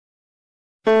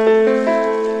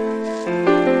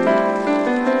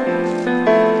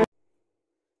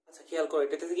আচ্ছা খেয়াল করো,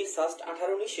 এটা থেকে সাস্ট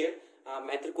 18-19 এর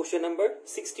ম্যাথের কোশ্চেন নাম্বার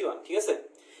 61, ঠিক আছে?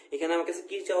 এখানে আমার কাছে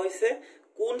কি চাওয়া হয়েছে,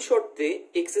 কোন শর্তে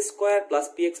x square plus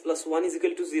px plus 1 is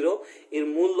equal to 0 এর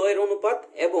মূলদ্বয়ের অনুপাত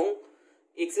এবং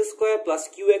x square plus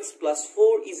qx plus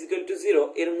 4 is equal to 0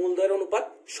 এর মূলদ্বয়ের অনুপাত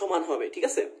সমান হবে, ঠিক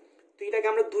আছে? তো এটাকে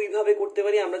আমরা দুই ভাবে করতে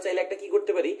পারি। আমরা চাইলে একটা কি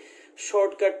করতে পারি,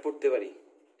 শর্টকাট পড়তে পারি,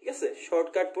 ঠিক আছে?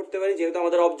 শর্টকাট পড়তে পারি যেহেতু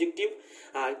আমাদের অবজেক্টিভ।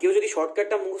 আর কেউ যদি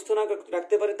শর্টকাটটা মুখস্থ না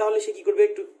রাখতে পারে তাহলে সে কি করবে,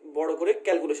 একটু বড় করে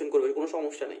ক্যালকুলেশন করবে, কোনো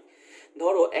সমস্যা নেই।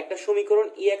 ধরো একটা সমীকরণ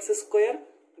ax square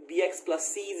bx plus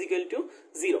c is equal to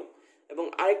 0 এবং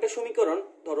আরেকটা সমীকরণ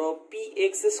ধরো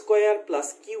px square plus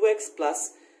qx plus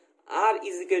r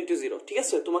is equal to 0, ঠিক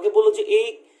আছে? তোমাকে বলো যে এই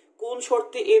কোন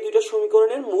শর্তে এই দুইটা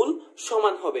সমীকরণের মূল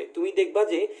সমান হবে। তুমি দেখবা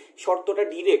যে শর্তটা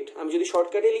ডিরেক্ট, আমি যদি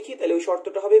শর্টকাটে লিখি তাহলে ওই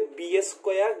শর্তটা হবে B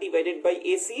square divided by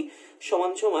AC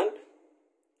সমান সমান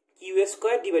Q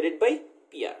square divided by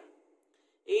PR.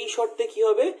 এই শর্তে কি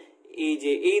হবে, এই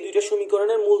যে এই দুইটা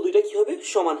সমীকরণের মূল দুইটা কি হবে,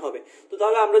 সমান হবে। তো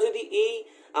তাহলে আমরা যদি এই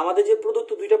আমাদের যে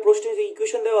প্রদত্ত দুইটা প্রশ্নের যে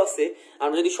ইকুয়েশন দেওয়া আছে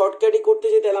আমরা যদি শর্টকাটে করতে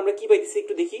যাই তাহলে আমরা কি পাইতেছি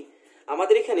একটু দেখি।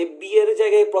 আমাদের এখানে বি এর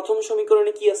জায়গায় প্রথম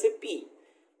সমীকরণে কি আছে, পি,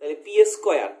 তাহলে পি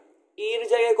স্কয়ার, এর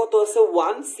জায়গায় কত আছে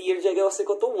 1, সি এর জায়গায় আছে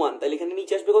কত 1, তাহলে এখানে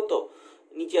নিচে আসবে কত,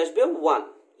 নিচে আসবে 1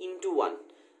 ইনটু 1।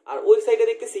 আর ওই সাইডে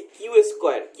দেখতেছি কিউ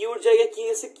স্কয়ার, কিউ এর জায়গায় কি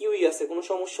আছে, কিউই আছে, কোনো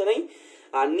সমস্যা নাই।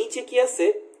 আর নিচে কি আছে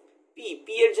পি,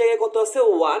 পি এর জায়গায় কত আছে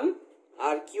 1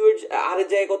 আর কিউ এর আর এর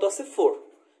জায়গায় কত আছে 4,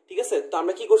 ঠিক আছে? তো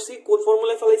আমরা কি করছি, কোন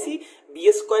ফর্মুলায় ফেলাইছি, বি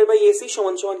স্কয়ার বাই এসি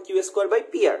সমান সমান Q square by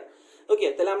P R. ওকে,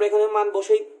 তাহলে আমরা এখানে মান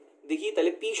বসাই দেখি,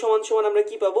 তাহলে পি সমান সমান আমরা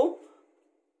কি পাবো,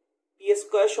 পি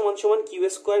স্কয়ার সমান সমান কিউ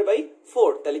স্কয়ার বাই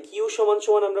 4, তাহলে কিউ সমান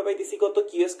সমান আমরা পাইতেছি কত,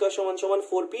 কিউ স্কয়ার সমান সমান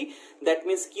 4p, দ্যাট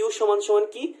মিন্স কিউ সমান সমান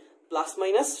কি প্লাস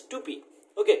মাইনাস 2p।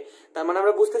 ওকে, তার মানে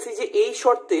আমরা বুঝতেছি যে এই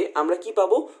শর্তে আমরা কি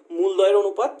পাবো, মূলদ্বয়ের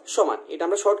অনুপাত সমান। এটা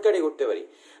আমরা শর্টকাটে করতে পারি।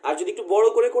 আর যদি একটু বড়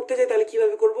করে করতে চাই তাহলে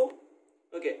কিভাবে করব,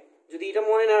 ওকে, যদি এটা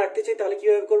মনে না রাখতে চাই তাহলে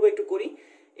কিভাবে করবো একটু করি।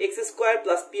 x square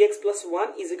plus px plus 1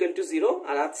 is equal to 0,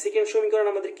 R second সমীকরণ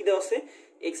আমাদের কি দেওয়া আছে,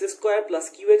 x square plus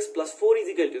qx plus 4 is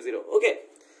equal to 0। ওকে,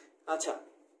 আচ্ছা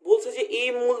বলছে যে এই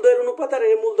মূলদ্বয়ের অনুপাত আর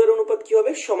এর মূলদ্বয়ের অনুপাত কি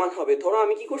হবে, সমান হবে। ধরো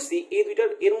আমি কি করছি, এই দুইটার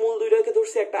এর মূল দুইটাকে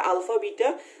ধরছি একটা আলফা বিটা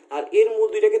আর এর মূল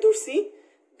দুইটাকে ধরছি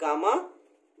গামা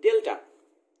ডেল্টা।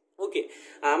 ওকে,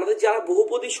 আর আমাদের যারা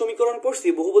বহুপদী সমীকরণ পড়ছি,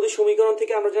 বহুপদী সমীকরণ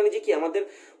থেকে আমরা জানি যে কি আমাদের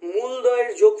মূলদ্বয়ের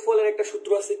যোগফলের একটা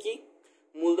সূত্র আছে, কি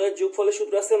মূলদ্বয়ের যোগফলের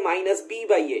সূত্র আছে মাইনাস বি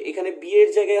বাই এ। এখানে বি এর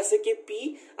জায়গায় আছে কি পি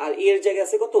আর এর জায়গায়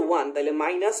আছে কত 1, তাহলে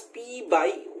মাইনাস পি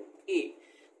বাই এ,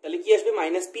 তাহলে কি আসবে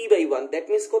minus P by 1, that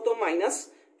means কত মাইনাস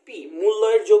পি।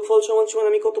 মূলদ্বয়ের যোগফল সমান সমান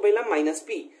আমি কত পাইলাম, মাইনাস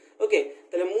পি। ওকে,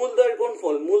 তাহলে মূলদ্বয়ের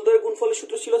গুণফল, মূলদ্বয়ের গুণফলের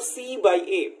সূত্র ছিল সি বাই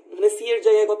এ, মানে সি এর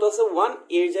জায়গায় কত আছে 1,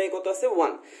 এর জায়গায় কত আছে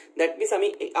 1, দ্যাট মিন্স আমি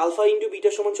আলফা ইনটু বিটা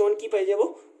সমান সমান কি পাই যাব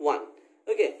 1।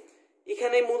 ওকে,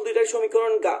 এখানে মূল দুইটার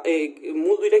সমীকরণ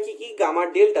মূল দুইটা কি কি, গামা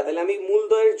ডেল্টা, তাহলে আমি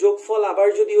মূলদ্বয়ের যোগফল আবার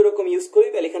যদি ওরকম ইউজ করি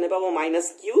তাহলে এখানে পাবো মাইনাস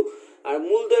কিউ, আর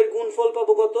মূলদ্বয়ের গুণফল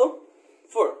পাবো কত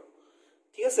 4,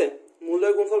 ঠিক আছে?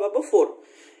 মূলদ্বয়ের গুণফল পাবো 4।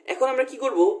 এখন আমরা কি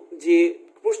করব, যে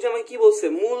প্রশ্নে আমাকে কি বলছে,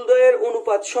 মূলদ্বয়ের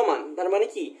অনুপাত সমান, তার মানে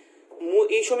কি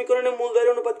এই সমীকরণের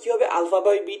মূলদ্বয়ের অনুপাত কি হবে, আলফা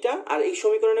বাই বিটা, আর এই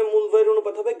সমীকরণের মূলদ্বয়ের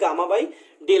অনুপাত হবে গামা বাই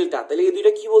ডেল্টা। তাহলে এই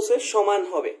দুইটা কি বলছে, সমান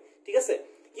হবে, ঠিক আছে?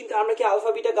 কিন্তু আমরা কি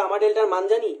আলফা বিটা গামা ডেল্টার মান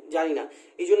জানি না।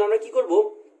 এই জন্য আমরা কি করব,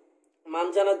 মান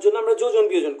জানার জন্য আমরা যোজন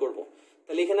বিয়োজন করব।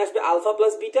 তাহলে এখানে আসবে আলফা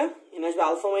প্লাস বিটা, এখানে আসবে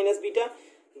alpha minus beta,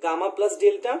 gamma plus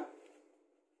delta,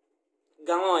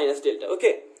 gamma minus delta.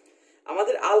 ওকে,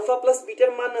 আমাদের আলফা প্লাস বিটার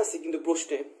মান আছে কিন্তু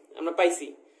প্রশ্নে আমরা পাইছি,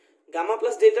 গামা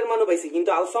প্লাস ডেল্টার মানও পাইছি, কিন্তু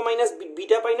আলফা মাইনাস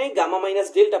বিটা পাই নাই, গামা মাইনাস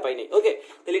ডেল্টা পাই নাই। ওকে,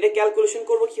 তাহলে এটা ক্যালকুলেশন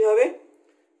করব কিভাবে,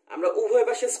 আমরা উভয়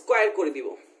পাশে স্কয়ার করে দিব।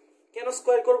 কেন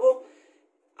স্কয়ার করব,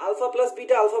 আলফা প্লাস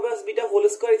বিটা হোল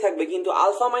স্কয়ারই থাকবে, কিন্তু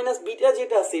আলফা মাইনাস বিটা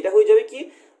যেটা আছে এটা হয়ে যাবে কি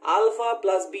alpha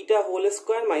plus beta whole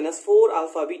square minus 4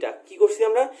 alpha beta. কি করছি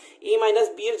আমরা, এ মাইনাস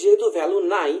বি এর যেহেতু ভ্যালু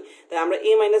নাই তাই আমরা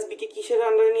এ মাইনাস বি কে কিসের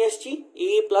আন্ডারে নিয়ে আসছি, এ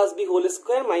plus B whole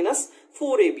square minus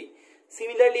 4ab।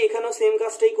 Similarly এখানেও সেম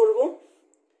কাজটাই করব,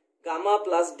 gamma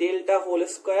plus delta whole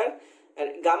square, আর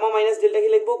গামা মাইনাস ডেল্টা কি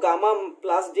লিখবো, gamma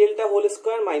plus delta whole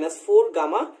square minus 4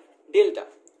 gamma delta.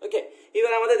 ওকে,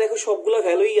 এবার আমাদের দেখো সবগুলা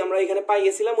ভ্যালুই আমরা এখানে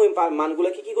পাইয়েছিলাম, ওই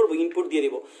মানগুলোকে কি করব, ইনপুট দিয়ে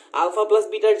দিব। আলফা প্লাস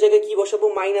বিটার জায়গায় কি বসাবো,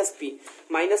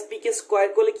 মাইনাস পি কে স্কয়ার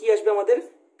করলে কি আসবে আমাদের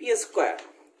পি স্কয়ার।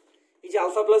 এই যে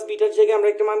আলফা প্লাস বিটার জায়গায় আমরা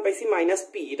একটা মান পাইছি মাইনাস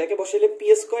পি, এটাকে বসাইলে পি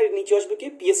স্কয়ার, নিচে আসবে কি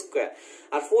পি স্কয়ার,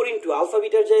 আর 4 ইনটু আলফা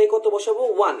বিটার জায়গায় কত বসাবো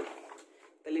 1,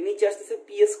 তাহলে নিচে আসতেছে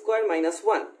পি স্কয়ার মাইনাস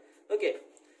 1। ওকে,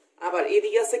 আবার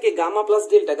এদিকে আছে কি গামা প্লাস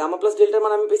ডেল্টার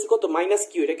মান আমি পেয়েছি কত মাইনাস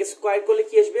কিউ, এটাকে স্কয়ার করলে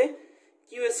কি আসবে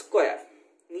কিউ স্কয়ার,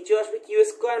 নিচে আসবে Q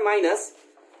square minus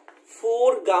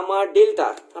 4 gamma delta,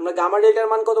 আমরা গামা ডেল্টার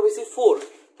মান কত পেয়েছি 4,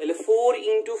 তাহলে 4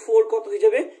 ইন্টু 4 কত হয়ে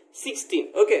যাবে 16।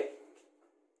 ওকে,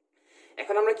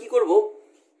 এখন আমরা কি করব,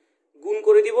 গুণ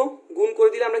করে দিব। গুণ করে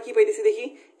দিলে আমরা কি পাইতেছি দেখি,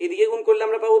 এদিকে গুণ করলে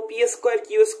আমরা পাবো P square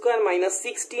Q square minus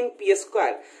 16 P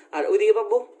square, আর ওইদিকে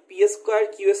পাবো P square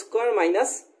Q square minus,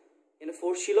 এখানে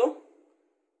 4 ছিল,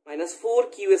 মাইনাস 4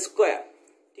 কিউ স্কোয়ার।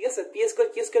 ঠিক আছে, পি স্কোয়ার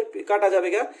কিউ স্কোয়ার কাটা যাবে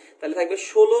গা, তাহলে থাকবে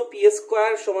 16 পি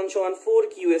স্কোয়ার সমান সমান 4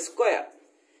 কিউ স্কোয়ার।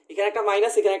 এখানে একটা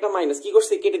মাইনাস, এখানে একটা মাইনাস, কি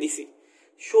করছে কেটে দিছি,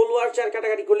 16 আর 4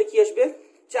 কাটাকাটি করলে কি আসবে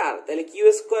 4, তাহলে কিউ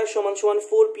স্কোয়ার সমান সমান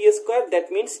 4 P square, that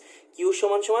means Q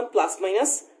সমান সমান প্লাস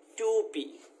মাইনাস 2p।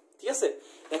 ঠিক আছে,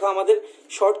 দেখো আমাদের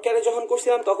শর্টকাটে যখন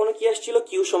করছিলাম তখনও কি আসছিল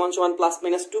কিউ সমান সমান প্লাস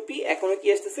মাইনাস 2p, এখনো কি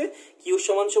আসতেছে কিউ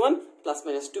সমান সমান প্লাস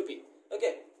মাইনাস 2p। ওকে,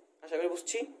 আশা করি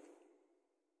বুঝছি।